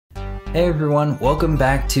Hey everyone, welcome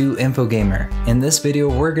back to Infogamer. In this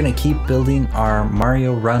video, we're going to keep building our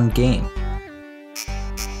Mario Run game.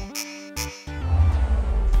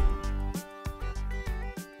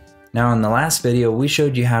 Now in the last video, we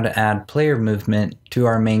showed you how to add player movement to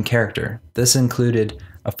our main character. This included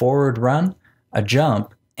a forward run, a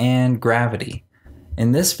jump, and gravity.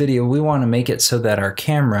 In this video, we want to make it so that our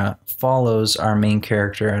camera follows our main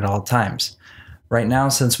character at all times. Right now,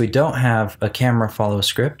 since we don't have a camera follow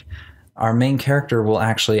script, our main character will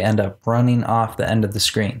actually end up running off the end of the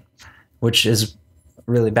screen, which is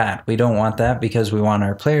really bad. We don't want that because we want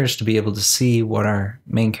our players to be able to see what our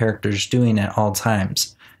main character is doing at all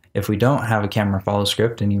times. If we don't have a camera follow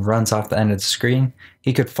script and he runs off the end of the screen,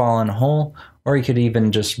 he could fall in a hole, or he could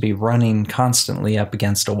even just be running constantly up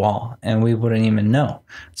against a wall and we wouldn't even know.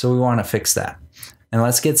 So we want to fix that. And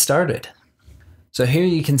let's get started. So here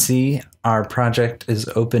you can see our project is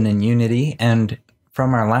open in Unity, and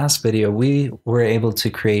from our last video, we were able to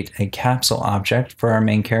create a capsule object for our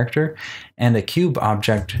main character and a cube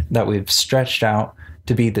object that we've stretched out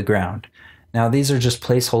to be the ground. Now these are just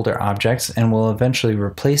placeholder objects, and we'll eventually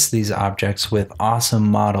replace these objects with awesome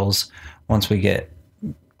models once we get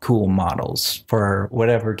cool models for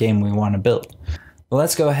whatever game we want to build. Well,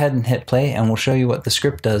 let's go ahead and hit play and we'll show you what the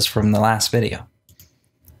script does from the last video.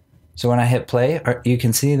 So when I hit play, you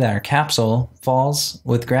can see that our capsule falls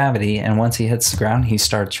with gravity, and once he hits the ground, he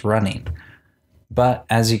starts running. But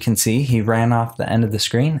as you can see, he ran off the end of the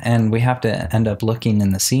screen, and we have to end up looking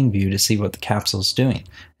in the scene view to see what the capsule's doing.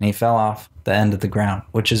 And he fell off the end of the ground,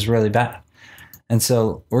 which is really bad. And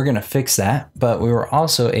so we're going to fix that, but we were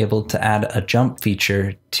also able to add a jump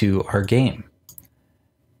feature to our game.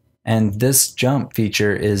 And this jump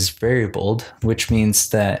feature is variabled, which means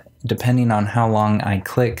that depending on how long I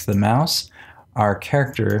click the mouse, our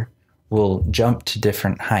character will jump to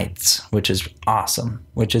different heights, which is awesome,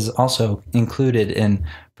 which is also included in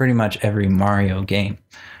pretty much every Mario game.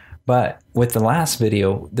 But with the last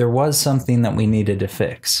video, there was something that we needed to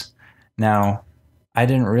fix. Now, I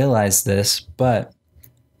didn't realize this, but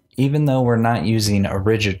even though we're not using a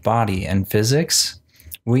rigid body in physics,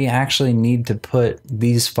 we actually need to put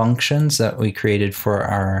these functions that we created for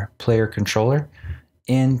our player controller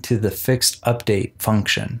into the fixed update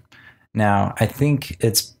function. Now, I think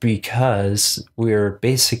it's because we're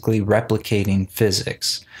basically replicating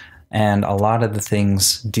physics, and a lot of the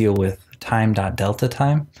things deal with time.delta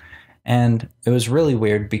time. And it was really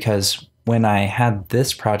weird because when I had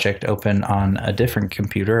this project open on a different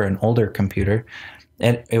computer, an older computer,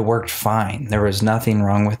 it worked fine. There was nothing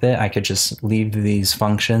wrong with it. I could just leave these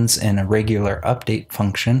functions in a regular update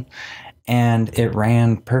function and it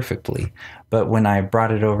ran perfectly. But when I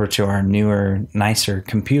brought it over to our newer, nicer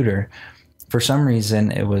computer, for some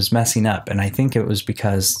reason it was messing up. And I think it was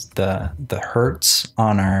because the hertz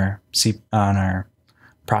on our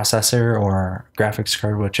processor or graphics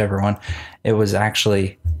card, whichever one, it was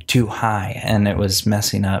actually too high and it was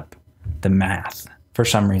messing up the math for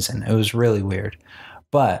some reason. It was really weird.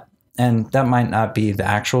 And that might not be the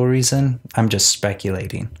actual reason, I'm just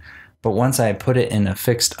speculating. But once I put it in a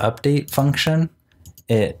fixed update function,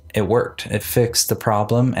 it worked. It fixed the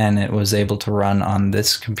problem and it was able to run on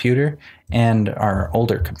this computer and our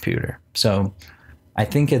older computer. So I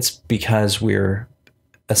think it's because we're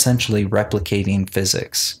essentially replicating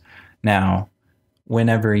physics. Now,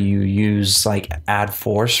 whenever you use like add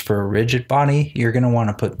force for a rigid body, you're going to want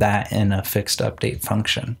to put that in a fixed update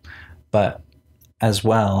function. But as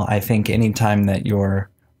well, I think anytime that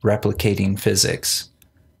you're replicating physics,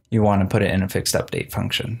 you want to put it in a fixed update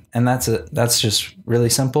function. And that's just really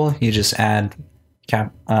simple. You just add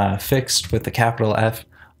fixed with the capital F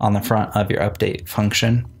on the front of your update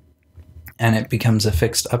function, and it becomes a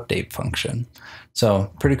fixed update function.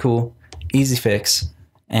 So pretty cool, easy fix.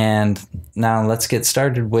 And now let's get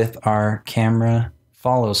started with our camera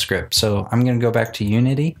follow script. So I'm going to go back to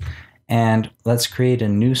Unity and let's create a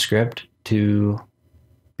new script to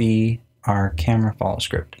be our camera follow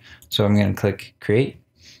script. So I'm going to click create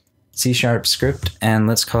C# script and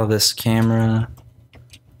let's call this camera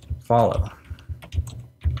follow.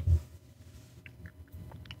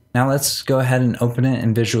 Now let's go ahead and open it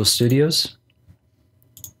in Visual Studios.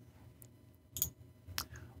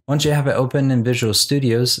 Once you have it open in Visual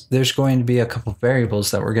Studios, there's going to be a couple variables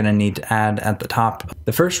that we're going to need to add at the top.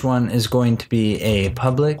 The first one is going to be a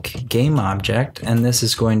public game object, and this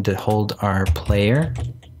is going to hold our player.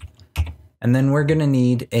 And then we're going to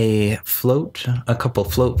need a couple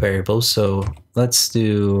float variables. So let's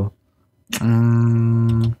do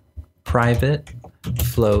private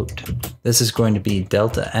float. This is going to be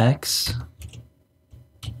delta x.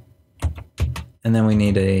 And then we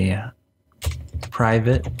need a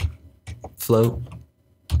private float.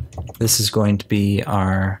 This is going to be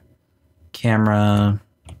our camera,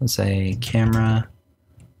 let's say camera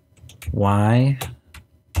Y,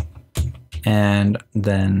 and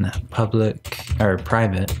then public or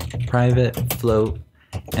private float,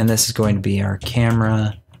 and this is going to be our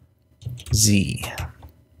camera Z.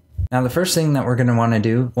 Now the first thing that we're going to want to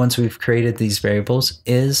do once we've created these variables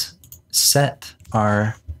is set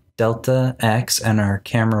our delta X and our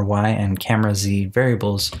camera Y and camera Z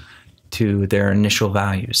variables to their initial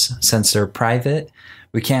values. Since they're private,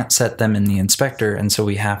 we can't set them in the inspector, and so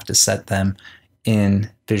we have to set them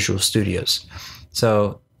in Visual Studios.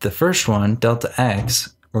 So the first one, delta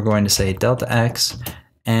X, we're going to say delta X,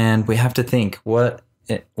 and we have to think what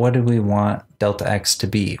do we want delta X to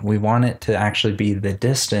be? We want it to actually be the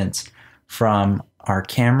distance from our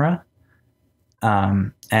camera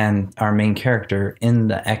and our main character in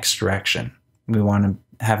the X direction. We want to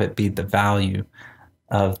have it be the value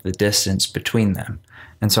of the distance between them.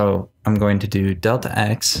 And so I'm going to do delta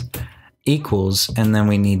X equals, and then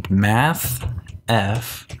we need math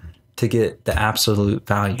F to get the absolute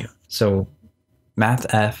value. So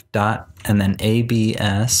math F dot, and then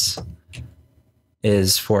ABS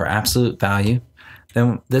is for absolute value.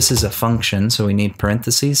 Then this is a function, so we need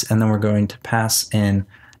parentheses, and then we're going to pass in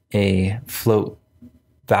a float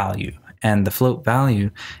value. And the float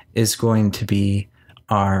value is going to be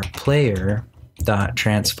our player dot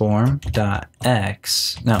transform dot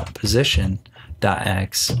X, no, position dot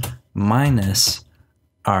X minus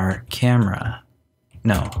our camera,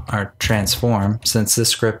 no, our transform. Since this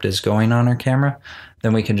script is going on our camera,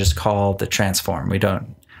 then we can just call the transform. We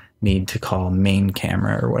don't need to call main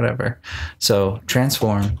camera or whatever. So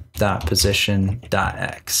transform dot position dot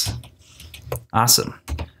X. Awesome.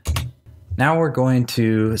 Now we're going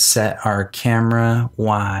to set our camera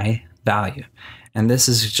Y value. And this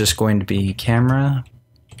is just going to be camera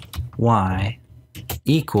Y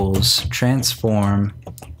equals transform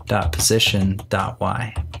dot position dot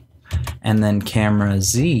Y. And then camera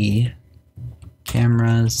Z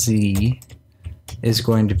is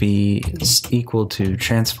going to be equal to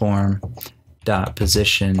transform dot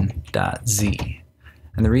position dot Z.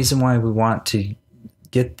 And the reason why we want to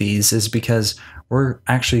get these is because we're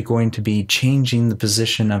actually going to be changing the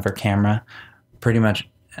position of our camera pretty much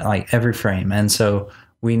like every frame. And so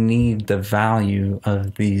we need the value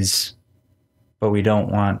of these, but we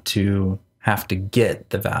don't want to have to get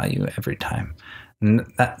the value every time. And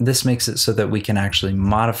this makes it so that we can actually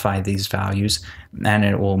modify these values, and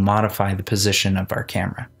it will modify the position of our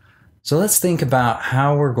camera. So let's think about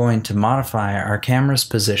how we're going to modify our camera's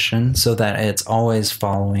position so that it's always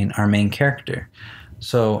following our main character.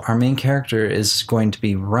 So our main character is going to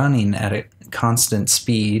be running at a constant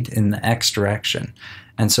speed in the X direction.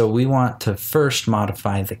 And so we want to first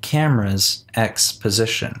modify the camera's X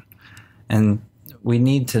position. And we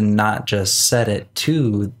need to not just set it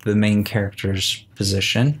to the main character's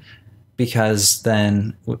position, because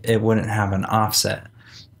then it wouldn't have an offset.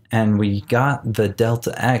 And we got the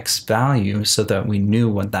delta X value so that we knew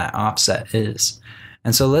what that offset is.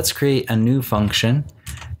 And so let's create a new function,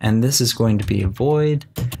 and this is going to be a void,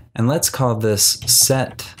 and let's call this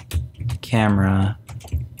set camera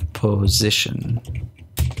position.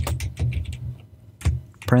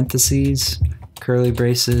 Parentheses, curly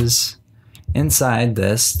braces. Inside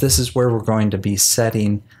this is where we're going to be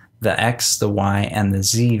setting the X, the Y, and the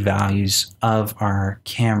Z values of our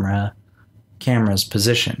camera's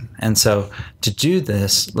position. And so to do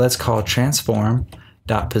this, let's call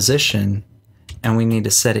transform.position, and we need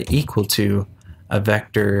to set it equal to a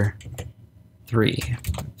vector 3.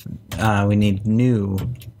 We need new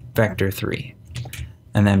vector 3.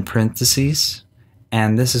 And then parentheses,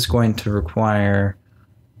 and this is going to require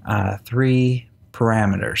 3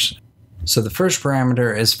 parameters. So the first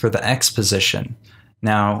parameter is for the X position.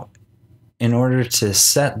 Now, in order to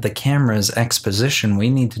set the camera's X position,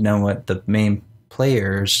 we need to know what the main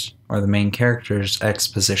player's or the main character's X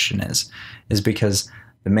position is because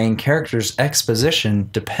the main character's X position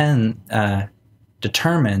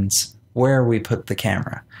determines where we put the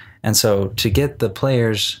camera. And so to get the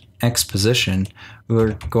player's X position,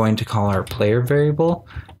 we're going to call our player variable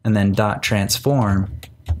and then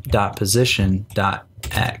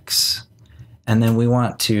 .transform.position.x. And then we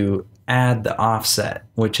want to add the offset,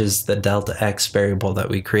 which is the delta X variable that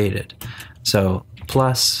we created. So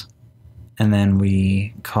plus, and then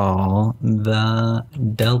we call the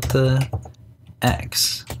delta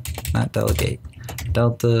X, not delegate,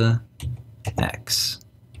 delta X.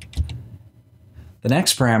 The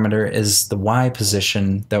next parameter is the Y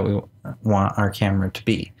position that we want our camera to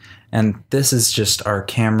be. And this is just our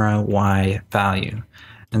camera Y value.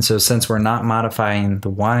 And so since we're not modifying the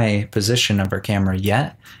Y position of our camera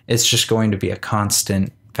yet, it's just going to be a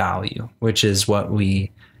constant value, which is what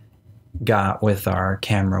we got with our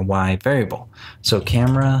camera Y variable. So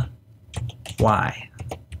camera Y.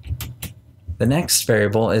 The next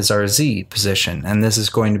variable is our Z position, and this is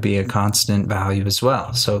going to be a constant value as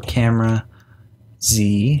well. So camera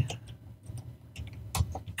Z,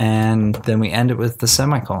 and then we end it with the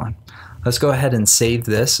semicolon. Let's go ahead and save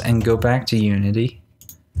this and go back to Unity.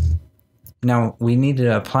 Now we need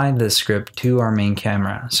to apply this script to our main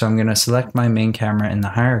camera. So I'm going to select my main camera in the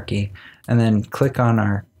hierarchy and then click on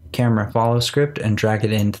our camera follow script and drag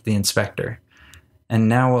it into the inspector. And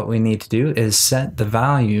now what we need to do is set the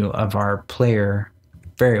value of our player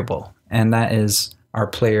variable, and that is our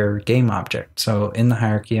player game object. So in the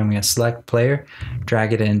hierarchy, I'm going to select player,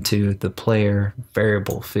 drag it into the player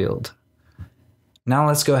variable field. Now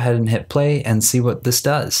let's go ahead and hit play and see what this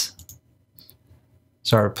does.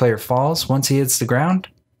 So our player falls. Once he hits the ground,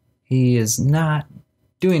 he is not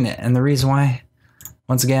doing it. And the reason why,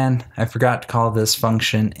 once again, I forgot to call this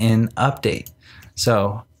function in update.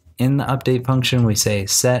 So in the update function, we say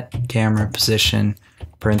set camera position,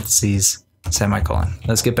 parentheses, semicolon.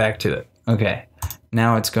 Let's get back to it. Okay,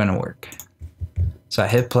 now it's going to work. So I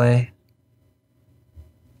hit play.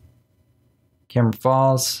 Camera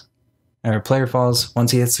falls, or player falls. Once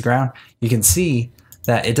he hits the ground, you can see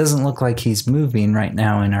that it doesn't look like he's moving right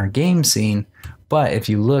now in our game scene, but if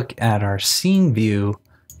you look at our scene view,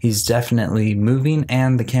 he's definitely moving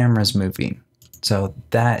and the camera's moving. So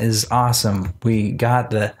that is awesome. We got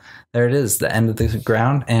there it is, the end of the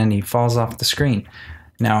ground, and he falls off the screen.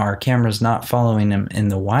 Now our camera's not following him in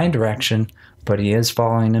the Y direction, but he is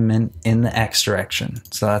following him in the X direction.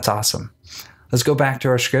 So that's awesome. Let's go back to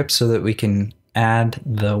our script so that we can add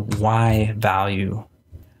the Y value.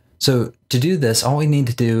 So to do this, all we need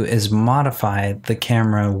to do is modify the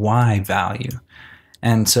camera Y value.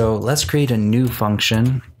 And so let's create a new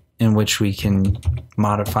function in which we can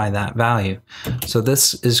modify that value. So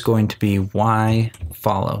this is going to be Y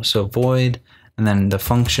follow. So void, and then the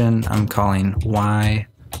function I'm calling Y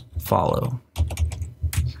follow.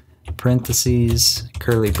 Parentheses,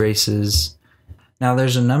 curly braces. Now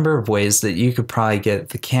there's a number of ways that you could probably get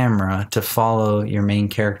the camera to follow your main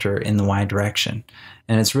character in the Y direction.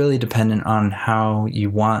 And it's really dependent on how you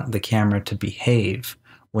want the camera to behave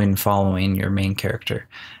when following your main character.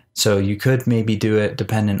 So you could maybe do it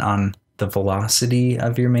dependent on the velocity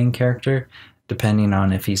of your main character, depending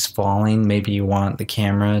on if he's falling. Maybe you want the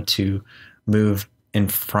camera to move in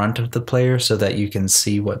front of the player so that you can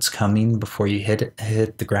see what's coming before you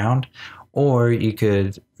hit the ground. Or you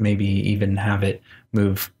could maybe even have it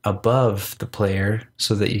move above the player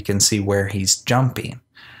so that you can see where he's jumping.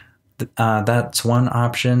 That's one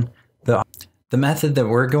option. The method that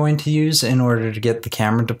we're going to use in order to get the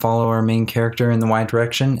camera to follow our main character in the Y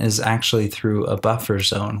direction is actually through a buffer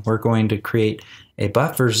zone. We're going to create a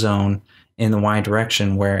buffer zone in the Y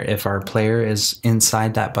direction where if our player is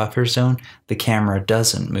inside that buffer zone, the camera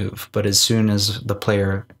doesn't move. But as soon as the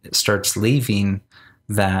player starts leaving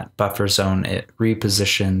that buffer zone, it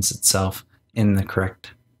repositions itself in the correct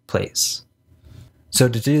place. So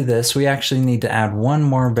to do this, we actually need to add one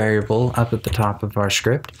more variable up at the top of our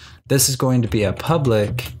script. This is going to be a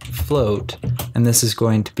public float, and this is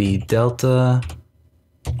going to be delta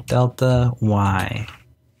Y.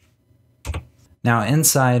 Now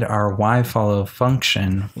inside our Y follow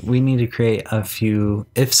function, we need to create a few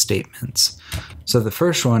if statements. So the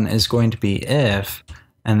first one is going to be if,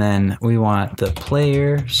 and then we want the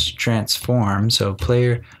player's transform, so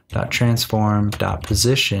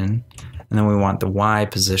player.transform.position, and then we want the Y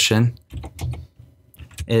position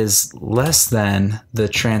is less than the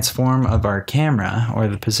transform of our camera, or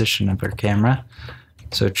the position of our camera.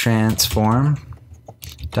 So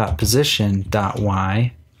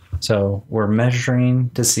transform.position.y. So we're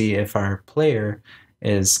measuring to see if our player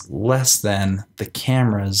is less than the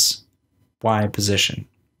camera's Y position.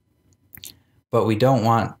 But we don't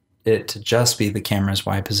want it to just be the camera's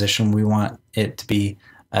Y position. We want it to be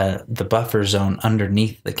the buffer zone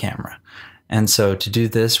underneath the camera. And so to do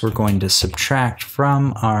this, we're going to subtract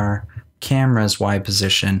from our camera's Y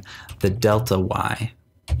position the delta Y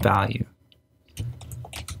value.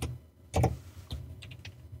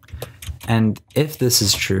 And if this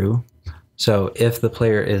is true, so if the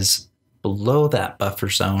player is below that buffer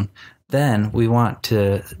zone, then we want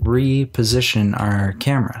to reposition our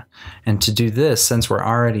camera. And to do this, since we're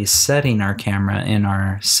already setting our camera in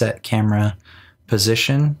our set camera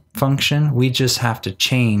position function, we just have to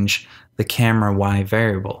change the camera Y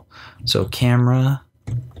variable. So camera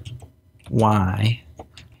Y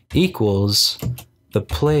equals the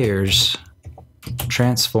player's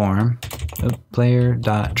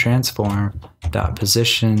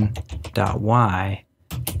player.transform.position.y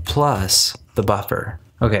plus the buffer.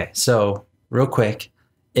 Okay, so real quick,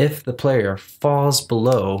 if the player falls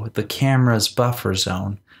below the camera's buffer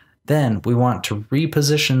zone, then we want to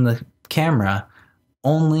reposition the camera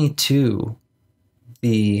only to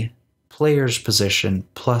the player's position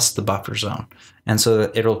plus the buffer zone. And so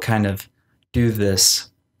that it'll kind of do this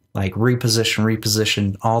like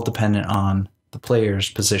reposition, all dependent on the player's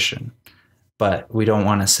position. But we don't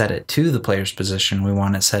want to set it to the player's position. We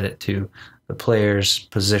want to set it to the player's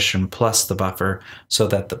position plus the buffer so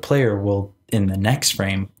that the player will, in the next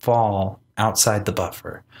frame, fall outside the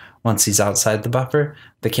buffer. Once he's outside the buffer,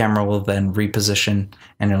 the camera will then reposition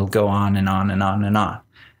and it'll go on and on and on and on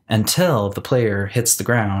until the player hits the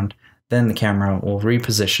ground. Then the camera will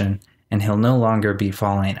reposition and he'll no longer be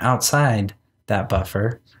falling outside that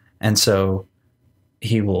buffer. And so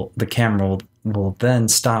the camera will then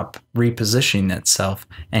stop repositioning itself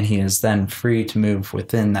and he is then free to move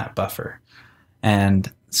within that buffer.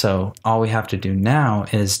 And so all we have to do now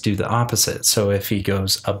is do the opposite. So if he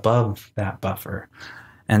goes above that buffer.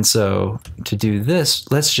 And so to do this,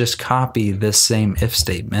 let's just copy this same if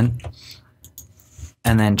statement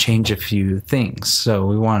and then change a few things. So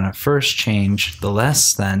we want to first change the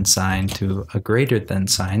less than sign to a greater than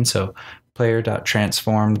sign. So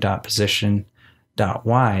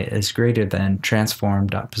player.transform.position.y is greater than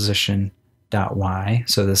transform.position.y.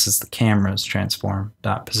 So this is the camera's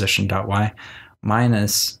transform.position.y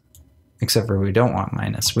minus, except for we don't want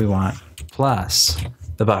minus, we want plus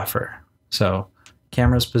the buffer. So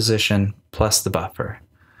camera's position plus the buffer.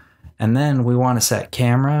 And then we want to set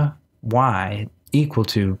camera y equal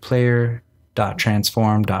to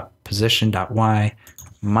player.transform.position.y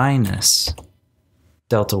minus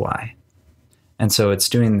delta y. And so it's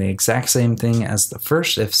doing the exact same thing as the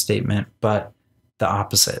first if statement, but the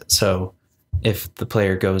opposite. So if the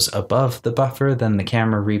player goes above the buffer, then the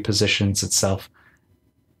camera repositions itself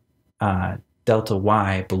delta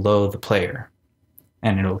y below the player.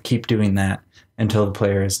 And it'll keep doing that until the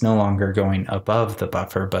player is no longer going above the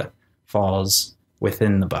buffer, but falls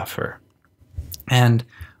within the buffer. And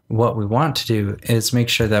what we want to do is make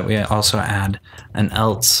sure that we also add an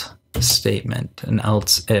else statement, an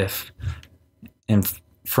else if in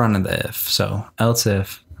front of the if. So else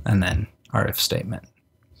if, and then our if statement.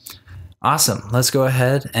 Awesome. Let's go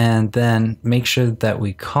ahead and then make sure that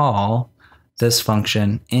we call this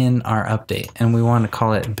function in our update. And we want to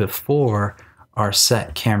call it before our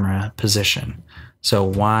set camera position. So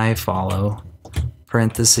y follow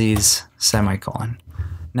parentheses semicolon.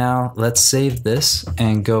 Now let's save this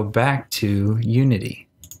and go back to Unity.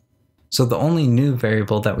 So the only new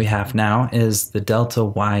variable that we have now is the delta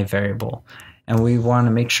y variable. And we want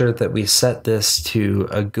to make sure that we set this to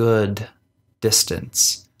a good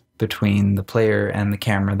distance between the player and the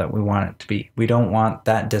camera that we want it to be. We don't want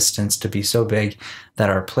that distance to be so big that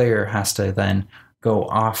our player has to then go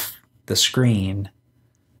off the screen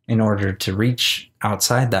in order to reach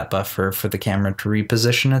outside that buffer for the camera to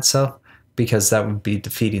reposition itself, because that would be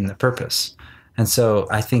defeating the purpose. And so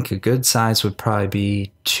I think a good size would probably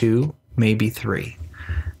be 2, maybe 3.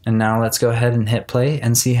 And now let's go ahead and hit play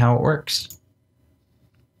and see how it works.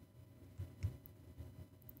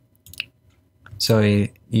 So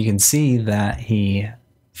you can see that he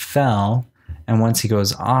fell, and once he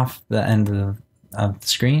goes off the end of the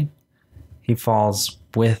screen, he falls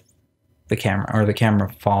with the camera, or the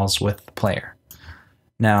camera falls with the player.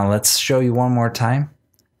 Now let's show you one more time.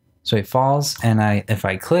 So he falls, and if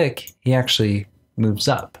I click, he actually moves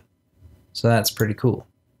up. So that's pretty cool.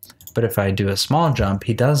 But if I do a small jump,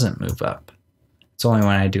 he doesn't move up. It's only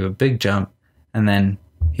when I do a big jump, and then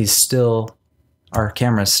our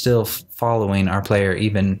camera's still following our player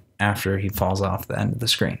even after he falls off the end of the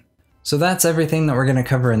screen. So that's everything that we're going to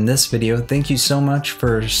cover in this video. Thank you so much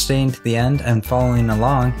for staying to the end and following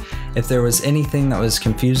along. If there was anything that was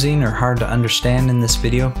confusing or hard to understand in this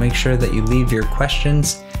video, make sure that you leave your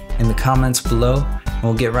questions in the comments below, and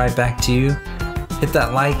we'll get right back to you. Hit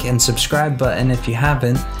that like and subscribe button if you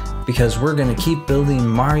haven't, because we're going to keep building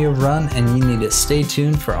Mario Run, and you need to stay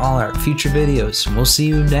tuned for all our future videos. We'll see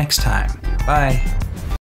you next time. Bye.